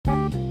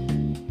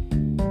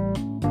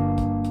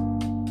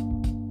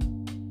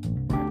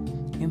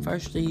In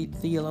First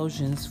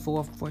Theologians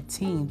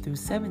 4:14 through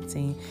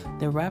 17,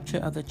 the rapture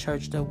of the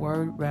church, the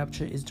word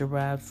rapture is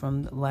derived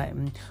from the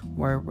Latin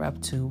word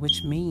raptu,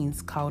 which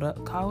means caught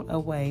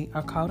away,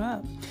 or caught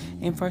up.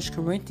 In 1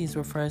 Corinthians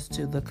refers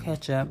to the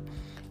catch up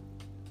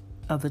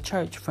of the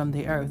church from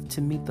the earth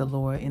to meet the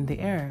Lord in the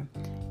air.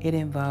 It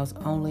involves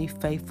only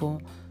faithful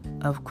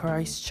of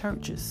Christ's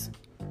churches.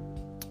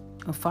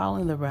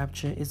 Following the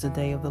rapture is the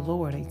day of the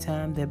Lord, a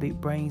time that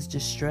brings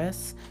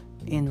distress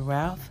and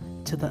wrath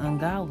to the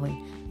ungodly.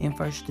 In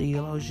 1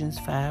 Theologians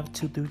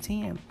 5:2 through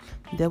 10,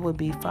 that will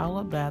be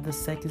followed by the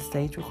second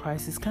stage where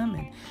Christ is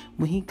coming,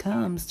 when he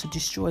comes to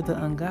destroy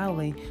the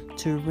ungodly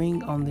to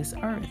reign on this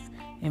earth.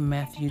 In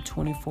Matthew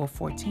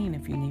 24:14,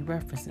 if you need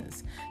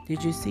references.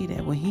 Did you see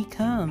that? When he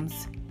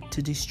comes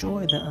to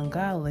destroy the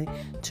ungodly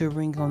to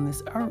reign on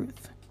this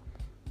earth.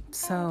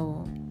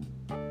 So,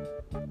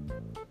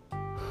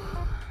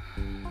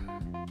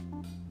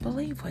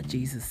 believe what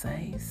Jesus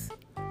says.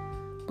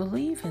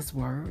 Believe his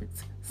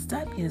words.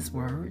 Study his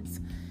words.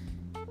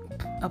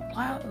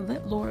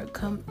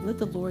 Let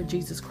the Lord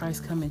Jesus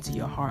Christ come into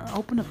your heart.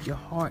 Open up your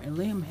heart and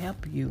let him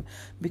help you.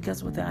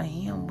 Because without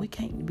him, we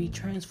can't be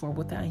transformed.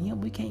 Without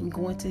him, we can't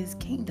go into his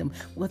kingdom.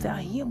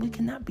 Without him, we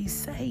cannot be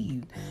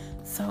saved.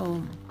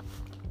 So,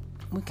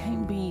 we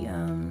can't be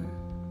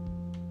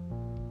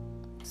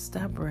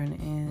stubborn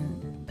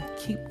and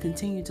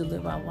continue to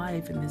live our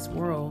life in this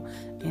world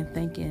and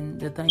thinking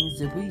the things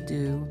that we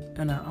do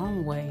in our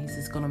own ways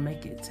is going to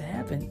make it to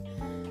heaven.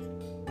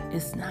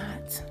 It's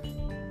not.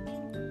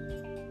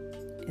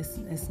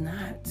 It's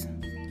not.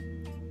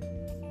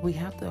 We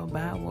have to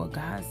abide what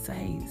God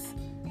says.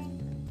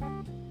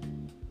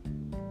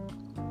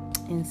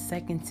 In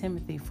 2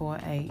 Timothy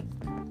 4:8.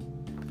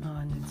 Oh,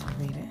 I need to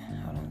read it.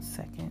 Hold on a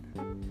second.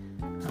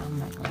 I'm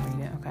not going to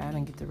read it. Okay, I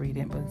didn't get to read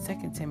it. But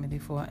 2 Timothy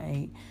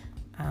 4:8,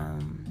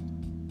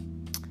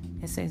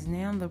 it says,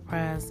 "Now the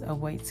prize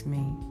awaits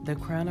me, the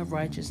crown of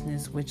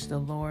righteousness, which the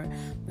Lord,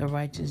 the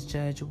righteous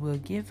judge, will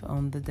give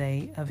on the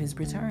day of his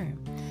return.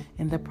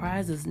 And the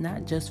prize is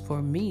not just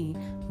for me,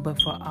 but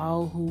for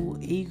all who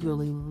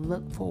eagerly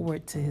look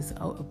forward to his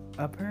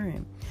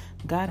appearing.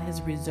 God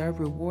has reserved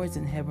rewards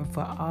in heaven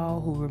for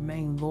all who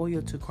remain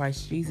loyal to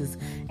Christ Jesus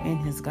and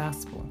his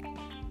gospel."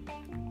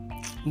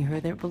 You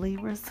heard that,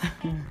 believers?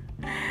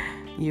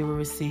 You will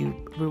receive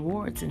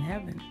rewards in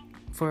heaven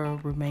for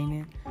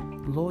remaining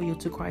loyal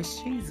to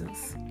Christ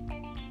Jesus.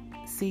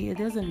 See, it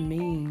doesn't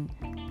mean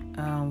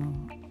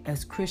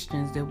as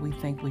Christians that we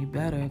think we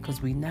better,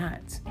 because we're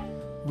not.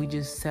 We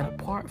just set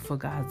apart for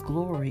God's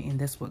glory, and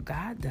that's what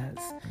God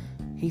does.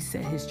 He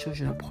set his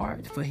children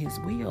apart for his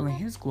will and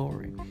his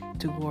glory,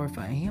 to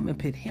glorify him and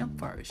put him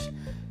first.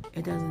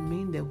 It doesn't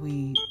mean that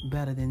we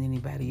better than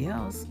anybody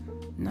else.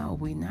 No,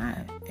 we're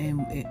not.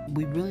 And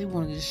we really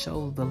want to just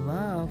show the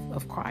love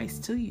of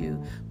Christ to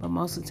you. But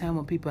most of the time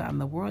when people out in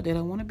the world, they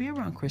don't want to be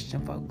around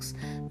Christian folks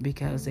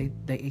because they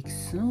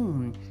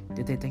assume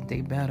that they think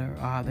they better,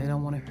 or they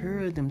don't want to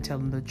hear them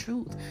telling the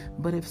truth.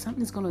 But if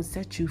something's going to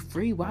set you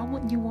free, why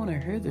wouldn't you want to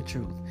hear the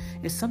truth?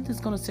 If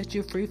something's going to set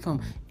you free from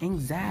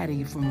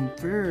anxiety, from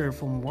fear,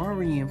 from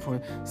worrying,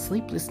 from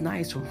sleepless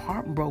nights, from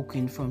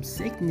heartbroken, from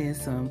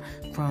sickness,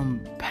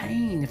 from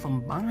pain,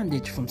 from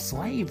bondage, from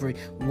slavery,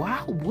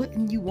 why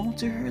wouldn't you want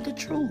to hear the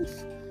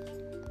truth?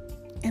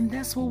 And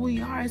that's what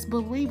we are as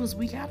believers.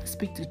 We got to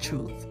speak the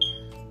truth.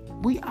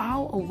 We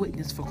all are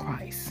witness for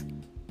Christ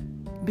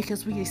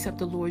because we accept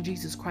the Lord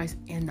Jesus Christ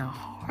in our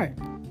heart.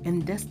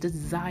 And that's the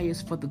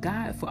desires for the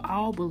God, for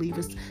all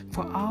believers,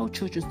 for all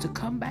children to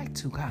come back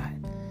to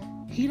God.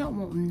 He don't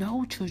want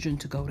no children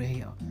to go to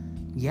hell.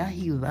 Yeah,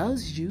 he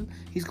loves you.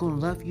 He's going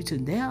to love you to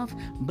death,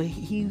 but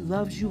he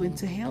loves you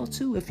into hell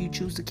too if you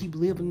choose to keep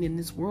living in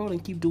this world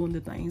and keep doing the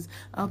things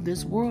of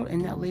this world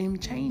and not let him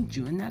change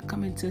you and not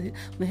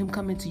let him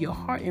come into your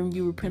heart and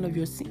you repent of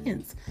your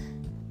sins.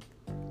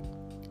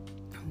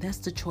 That's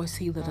the choice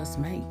he let us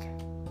make.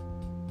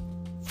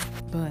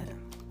 But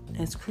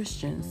as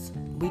Christians,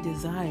 we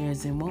desire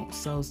and want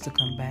souls to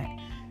come back.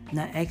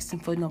 Not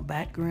asking for no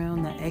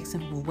background, not asking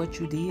for what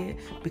you did,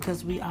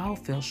 because we all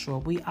fell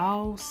short. We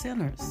all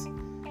sinners.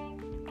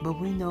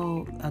 But we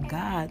know a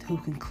God who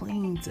can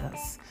cleanse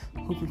us,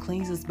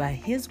 by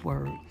his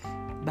word,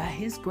 by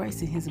his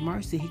grace and his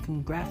mercy. He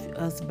can graft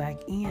us back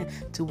in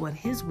to what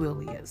his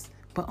will is.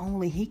 But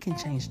only he can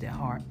change their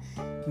heart.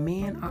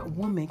 Man or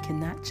woman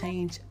cannot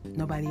change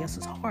nobody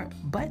else's heart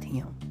but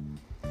him.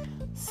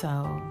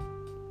 So,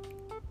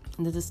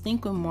 the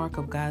distinctive mark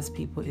of God's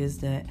people is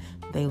that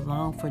they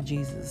long for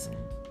Jesus.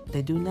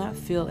 They do not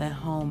feel at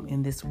home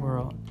in this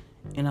world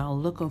and are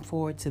looking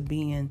forward to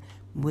being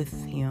with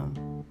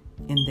him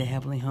in the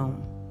heavenly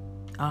home.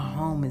 Our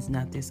home is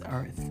not this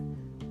earth.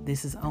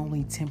 This is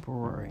only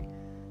temporary.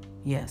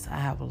 Yes, I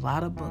have a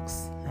lot of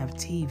books. I have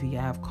TV,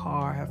 I have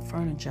car, I have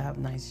furniture, I have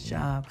a nice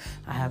job,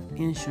 I have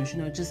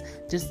insurance.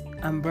 Just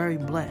I'm very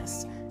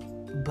blessed.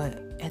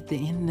 But at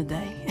the end of the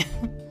day,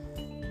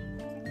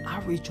 I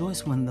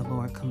rejoice when the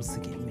Lord comes to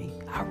get me.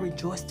 I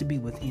rejoice to be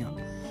with him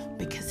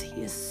because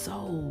he is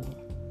so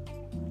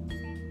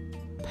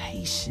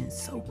patient,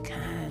 so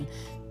kind,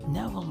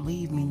 Never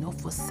leave me nor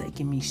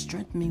forsaken me.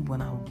 Strengthen me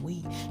when I'm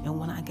weak. And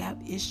when I got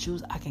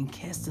issues, I can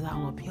cast it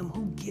all up him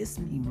who gives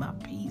me my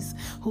peace,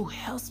 who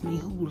helps me,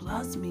 who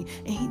loves me.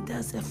 And he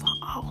does it for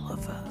all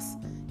of us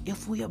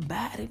if we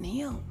abide in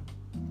him.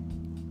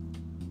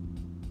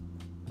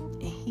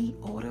 And he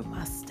ordered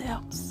my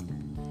steps.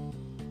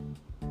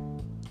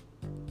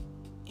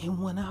 And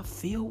when I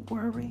feel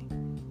worried,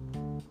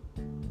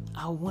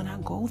 or when I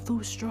go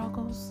through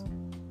struggles,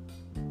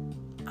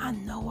 I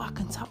know I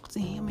can talk to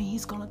him and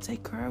he's going to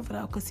take care of it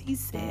all, because he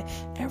said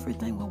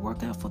everything will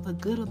work out for the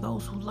good of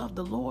those who love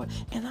the Lord.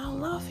 And I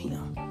love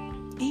him,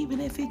 even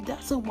if it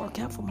doesn't work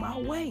out for my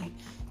way,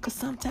 because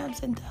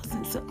sometimes it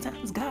doesn't.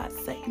 Sometimes God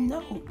say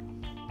no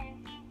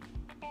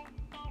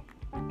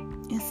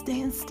and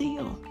stand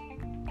still.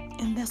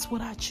 And that's what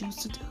I choose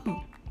to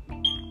do.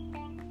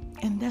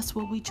 And that's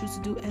what we choose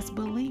to do as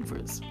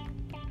believers.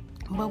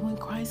 But when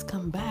Christ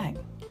come back,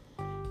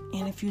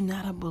 and if you're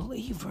not a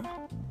believer,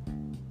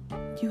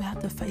 you have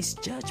to face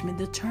judgment,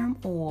 the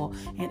turmoil,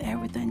 and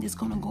everything that's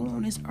going to go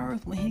on this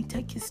earth when he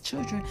take his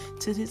children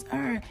to this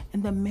earth,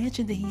 and the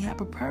mansion that he had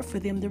prepared for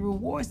them, the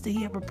rewards that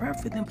he had prepared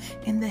for them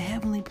in the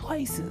heavenly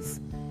places.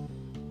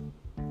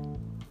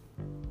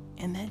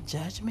 And that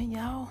judgment,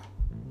 y'all,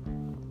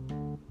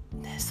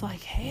 that's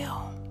like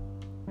hell.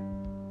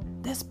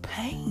 That's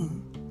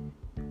pain.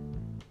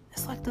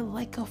 It's like the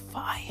lake of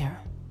fire.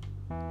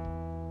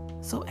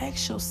 So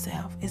ask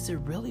yourself, is it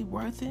really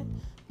worth it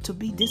to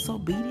be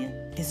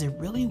disobedient? Is it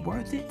really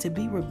worth it to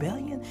be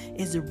rebellion?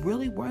 Is it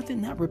really worth it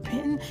not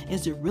repenting?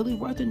 Is it really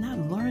worth it not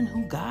learning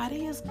who God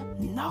is?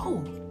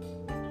 No.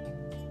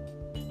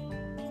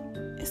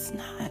 It's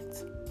not.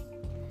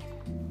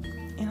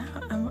 And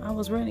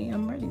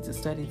I'm ready to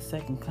study the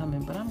second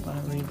coming, but I'm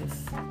going to read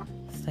this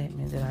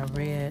statement that I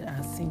read.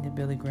 I seen that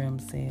Billy Graham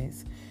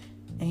says.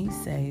 And he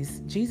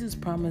says, Jesus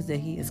promised that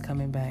he is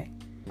coming back.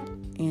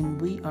 And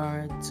we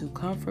are to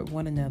comfort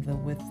one another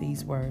with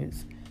these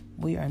words.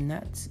 We are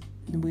not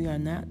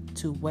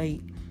to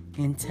wait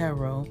in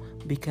terror,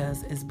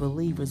 because as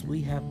believers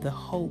we have the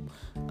hope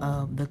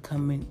of the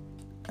coming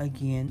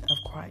again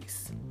of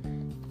Christ.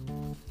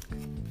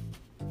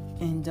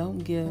 And don't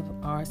give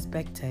or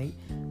spectate.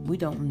 We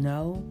don't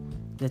know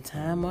the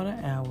time or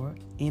the hour.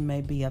 It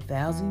may be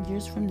 1,000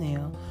 years from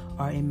now,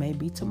 or it may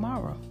be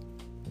tomorrow.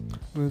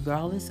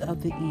 Regardless,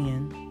 the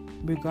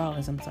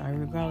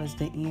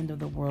end of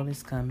the world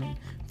is coming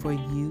for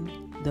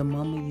you the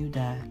moment you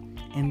die,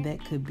 and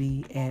that could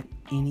be at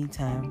any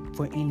time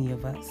for any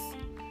of us.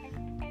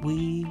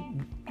 We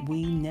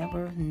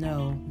never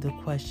know the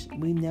question.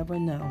 We never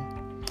know.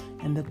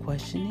 And the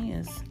question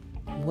is,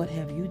 what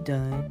have you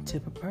done to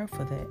prepare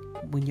for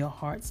that when your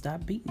heart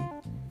stopped beating?